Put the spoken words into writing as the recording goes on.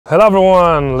Hello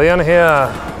everyone, Leon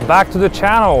here, back to the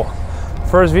channel.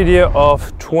 First video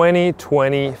of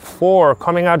 2024,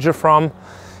 coming at you from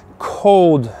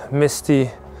cold, misty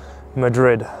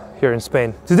Madrid here in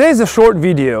Spain. Today is a short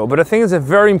video, but I think it's a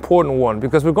very important one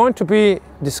because we're going to be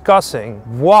discussing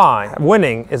why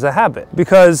winning is a habit.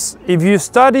 Because if you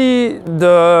study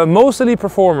the most elite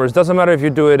performers, doesn't matter if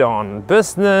you do it on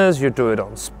business, you do it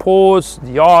on sports,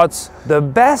 the arts, the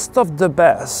best of the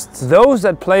best, those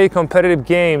that play competitive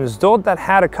games, those that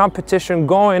had a competition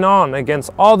going on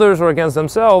against others or against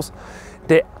themselves,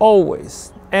 they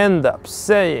always end up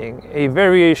saying a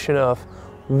variation of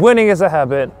winning is a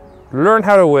habit, learn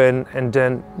how to win, and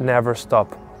then never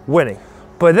stop winning.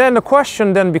 But then the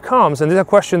question then becomes, and this is a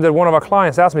question that one of our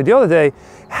clients asked me the other day,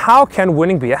 how can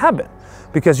winning be a habit?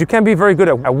 Because you can be very good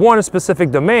at one specific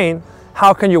domain,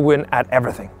 how can you win at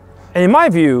everything? And in my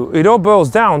view, it all boils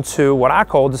down to what I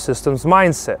call the systems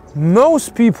mindset.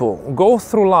 Most people go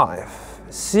through life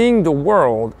seeing the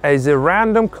world as a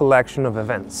random collection of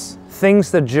events.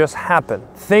 Things that just happen,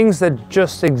 things that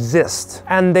just exist.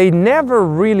 And they never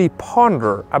really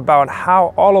ponder about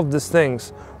how all of these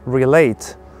things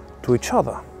relate to each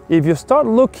other. If you start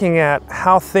looking at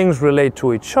how things relate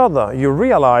to each other, you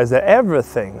realize that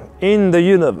everything in the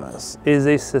universe is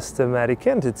a systematic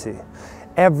entity.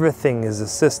 Everything is a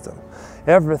system.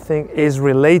 Everything is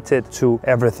related to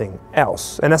everything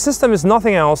else. And a system is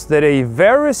nothing else than a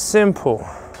very simple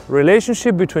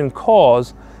relationship between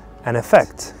cause and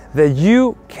effect that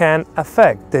you can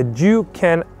affect, that you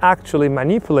can actually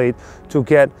manipulate to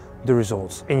get the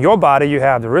results. In your body, you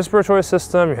have the respiratory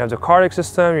system, you have the cardiac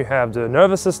system, you have the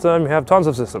nervous system, you have tons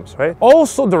of systems, right?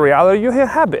 Also, the reality you have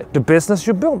habit, the business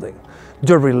you're building,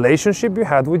 the relationship you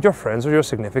had with your friends or your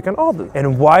significant other.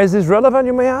 And why is this relevant,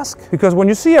 you may ask? Because when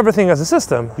you see everything as a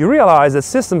system, you realize that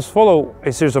systems follow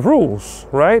a series of rules,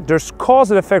 right? There's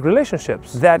cause and effect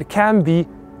relationships that can be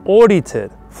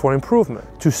audited for improvement,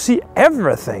 to see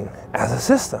everything as a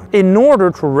system in order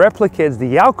to replicate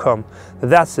the outcome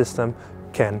that system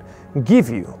can give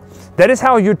you. That is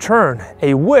how you turn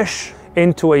a wish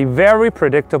into a very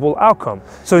predictable outcome.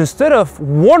 So instead of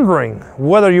wondering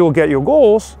whether you'll get your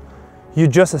goals, you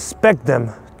just expect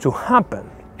them to happen.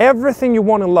 Everything you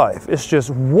want in life is just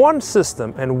one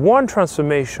system and one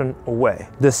transformation away.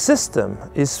 The system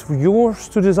is yours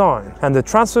to design and the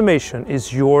transformation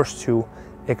is yours to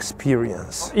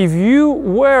experience. If you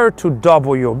were to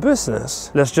double your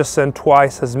business, let's just send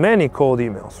twice as many cold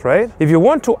emails, right? If you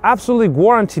want to absolutely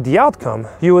guarantee the outcome,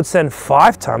 you would send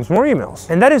 5 times more emails.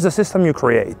 And that is the system you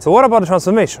create. So what about the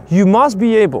transformation? You must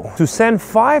be able to send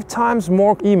 5 times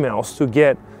more emails to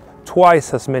get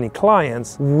twice as many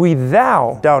clients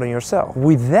without doubting yourself,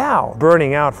 without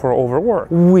burning out for overwork,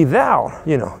 without,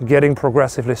 getting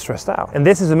progressively stressed out. And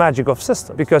this is the magic of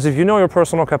system. Because if you know your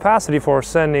personal capacity for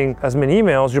sending as many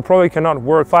emails, you probably cannot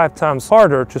work 5 times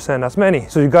harder to send as many.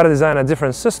 So you got to design a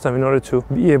different system in order to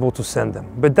be able to send them.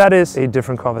 But that is a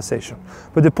different conversation.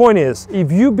 But the point is,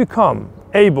 if you become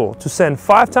able to send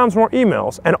 5 times more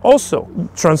emails and also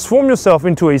transform yourself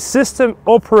into a system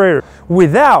operator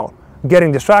without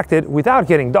getting distracted, without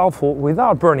getting doubtful,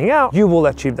 without burning out, you will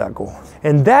achieve that goal.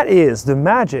 And that is the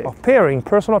magic of pairing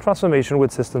personal transformation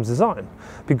with systems design,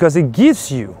 because it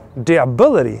gives you the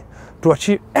ability to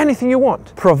achieve anything you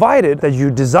want, provided that you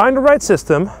design the right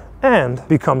system and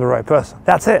become the right person.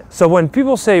 That's it. So when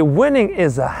people say winning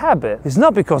is a habit, it's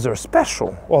not because they're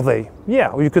special, or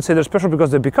you could say they're special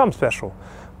because they become special,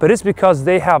 but it's because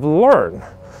they have learned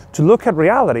to look at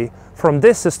reality from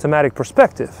this systematic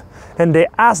perspective. And they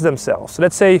ask themselves,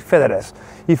 let's say Federer,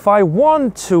 if I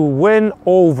want to win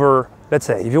over, let's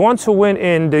say, if you want to win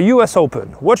in the US Open,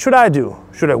 what should I do?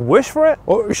 Should I wish for it?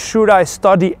 Or should I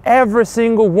study every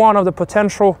single one of the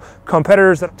potential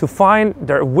competitors to find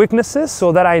their weaknesses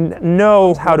so that I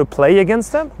know how to play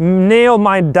against them? Nail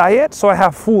my diet so I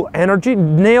have full energy,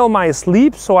 nail my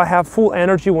sleep so I have full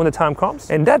energy when the time comes.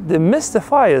 And that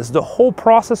demystifies the whole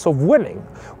process of winning.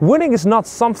 Winning is not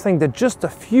something that just a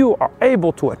few are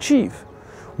able to achieve.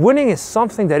 Winning is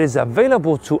something that is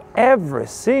available to every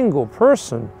single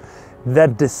person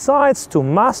that decides to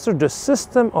master the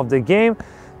system of the game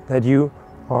that you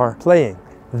are playing.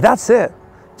 That's it.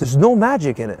 There's no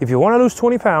magic in it. If you want to lose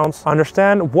 20 pounds,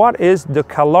 understand what is the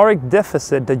caloric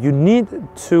deficit that you need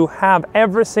to have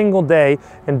every single day,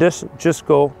 and just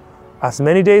go as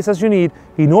many days as you need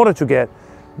in order to get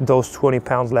those 20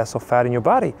 pounds less of fat in your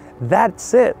body.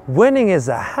 That's it. Winning is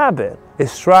a habit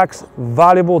extracts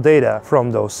valuable data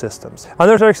from those systems.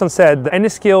 Anders Ericsson said that any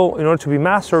skill, in order to be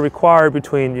mastered, required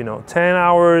between 10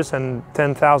 hours and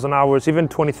 10,000 hours, even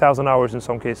 20,000 hours in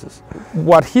some cases.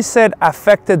 What he said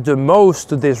affected the most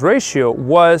to this ratio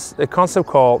was a concept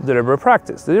called deliberate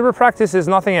practice. Deliberate practice is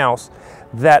nothing else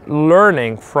than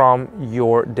learning from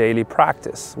your daily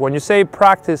practice. When you say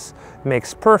practice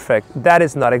makes perfect, that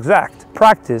is not exact.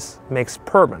 Practice makes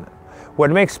permanent.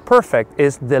 What makes perfect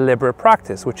is deliberate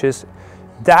practice, which is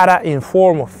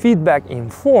data-informed or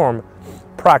feedback-informed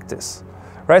practice,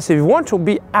 right? So if you want to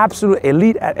be absolute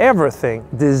elite at everything,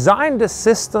 design the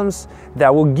systems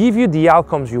that will give you the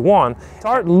outcomes you want.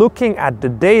 Start looking at the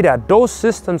data those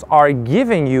systems are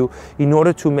giving you in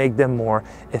order to make them more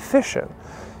efficient.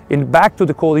 Back to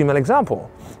the cold email example,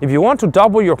 if you want to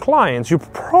double your clients, you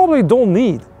probably don't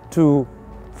need to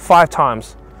 5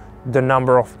 times the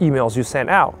number of emails you send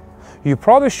out. You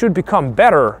probably should become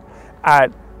better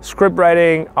at script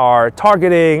writing or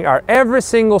targeting or every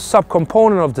single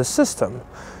subcomponent of the system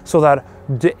so that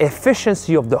the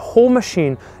efficiency of the whole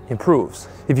machine improves.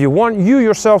 If you want you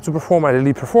yourself to perform at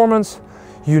elite performance,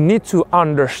 you need to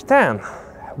understand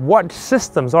what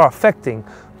systems are affecting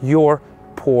your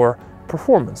poor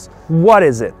performance. What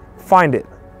is it? Find it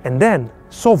and then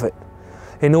solve it.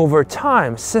 And over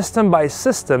time, system by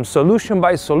system, solution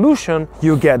by solution,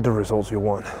 you get the results you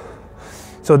want.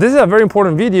 So this is a very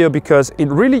important video because it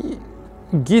really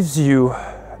gives you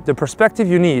the perspective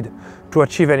you need to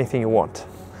achieve anything you want.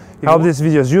 I hope this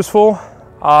video is useful.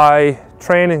 I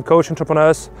train and coach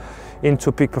entrepreneurs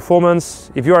into peak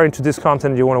performance. If you are into this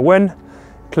content and you want to win,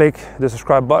 click the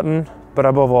subscribe button. But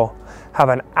above all, have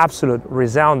an absolute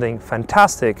resounding,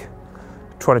 fantastic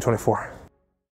 2024.